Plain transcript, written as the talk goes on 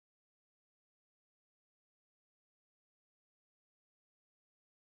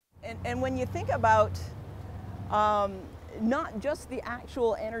And when you think about not just the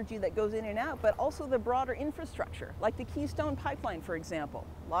actual energy that goes in and out, but also the broader infrastructure, like the Keystone Pipeline, for example.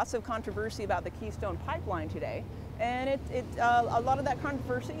 Lots of controversy about the Keystone Pipeline today, and a lot of that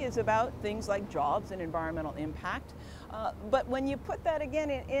controversy is about things like jobs and environmental impact. But when you put that again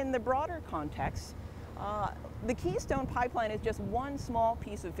in the broader context, the Keystone Pipeline is just one small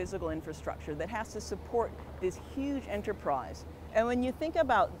piece of physical infrastructure that has to support this huge enterprise. And when you think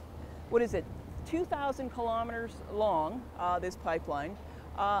about, what is it, 2,000 kilometers long, this pipeline,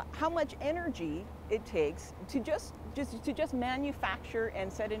 how much energy it takes to just manufacture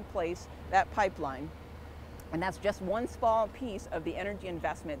and set in place that pipeline. And that's just one small piece of the energy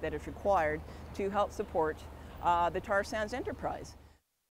investment that is required to help support the tar sands enterprise.